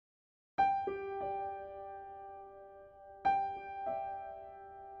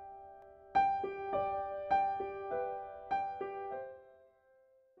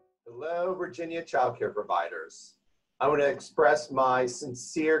Virginia child care providers. I want to express my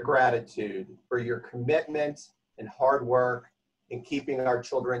sincere gratitude for your commitment and hard work in keeping our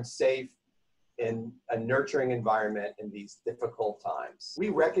children safe in a nurturing environment in these difficult times. We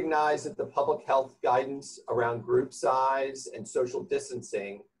recognize that the public health guidance around group size and social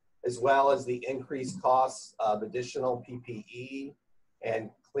distancing, as well as the increased costs of additional PPE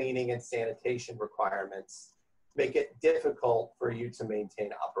and cleaning and sanitation requirements, make it difficult for you to maintain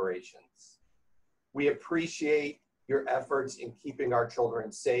operations. We appreciate your efforts in keeping our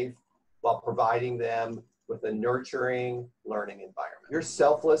children safe while providing them with a nurturing learning environment. Your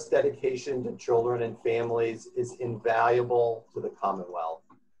selfless dedication to children and families is invaluable to the Commonwealth.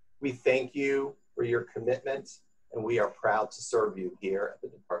 We thank you for your commitment, and we are proud to serve you here at the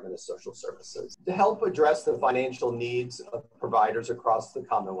Department of Social Services. To help address the financial needs of providers across the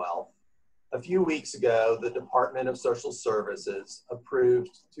Commonwealth, a few weeks ago, the Department of Social Services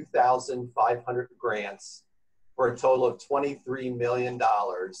approved 2,500 grants for a total of $23 million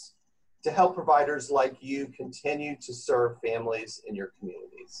to help providers like you continue to serve families in your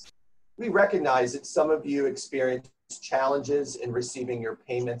communities. We recognize that some of you experience challenges in receiving your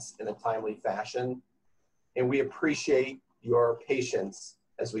payments in a timely fashion, and we appreciate your patience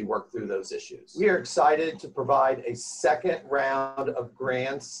as we work through those issues. We are excited to provide a second round of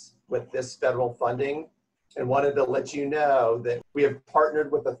grants with this federal funding, and wanted to let you know that we have partnered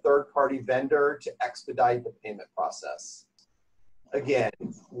with a third-party vendor to expedite the payment process. Again,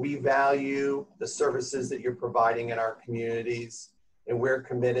 we value the services that you're providing in our communities, and we're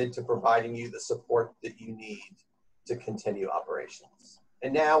committed to providing you the support that you need to continue operations.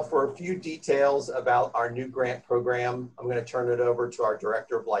 And now for a few details about our new grant program, I'm going to turn it over to our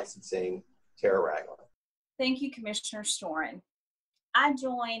Director of Licensing, Tara Ragland. Thank you, Commissioner Storin. I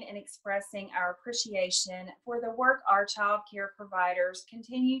join in expressing our appreciation for the work our child care providers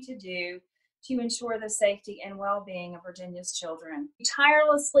continue to do to ensure the safety and well-being of Virginia's children. We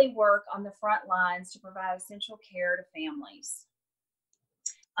tirelessly work on the front lines to provide essential care to families.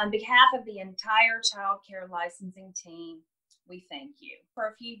 On behalf of the entire child care licensing team, we thank you. For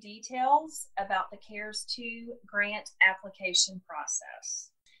a few details about the CARES 2 grant application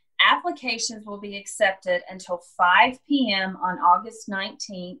process. Applications will be accepted until 5 p.m. on August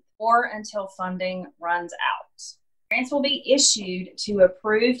 19th or until funding runs out. Grants will be issued to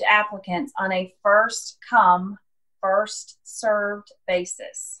approved applicants on a first-come, first-served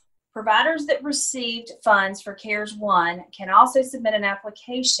basis. Providers that received funds for CARES 1 can also submit an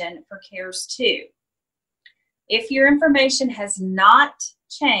application for CARES 2. If your information has not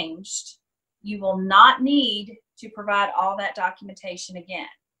changed, you will not need to provide all that documentation again.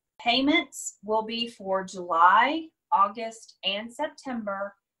 Payments will be for July, August, and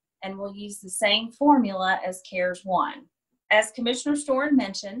September, and will use the same formula as CARES 1. As Commissioner Storin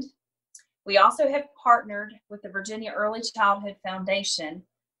mentioned, we also have partnered with the Virginia Early Childhood Foundation,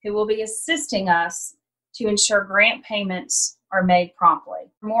 who will be assisting us to ensure grant payments are made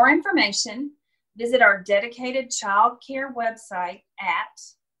promptly. For more information, visit our dedicated child care website at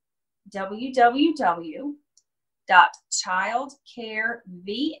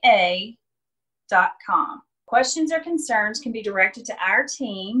www.childcareva.com. Questions or concerns can be directed to our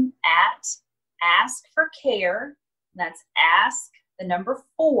team at ask4care, that's ask the number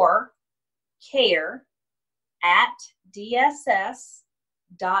 4 care at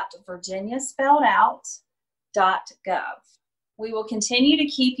dss.virginia.gov. We will continue to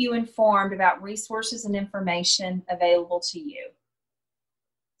keep you informed about resources and information available to you.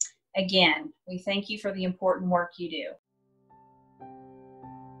 Again, we thank you for the important work you do.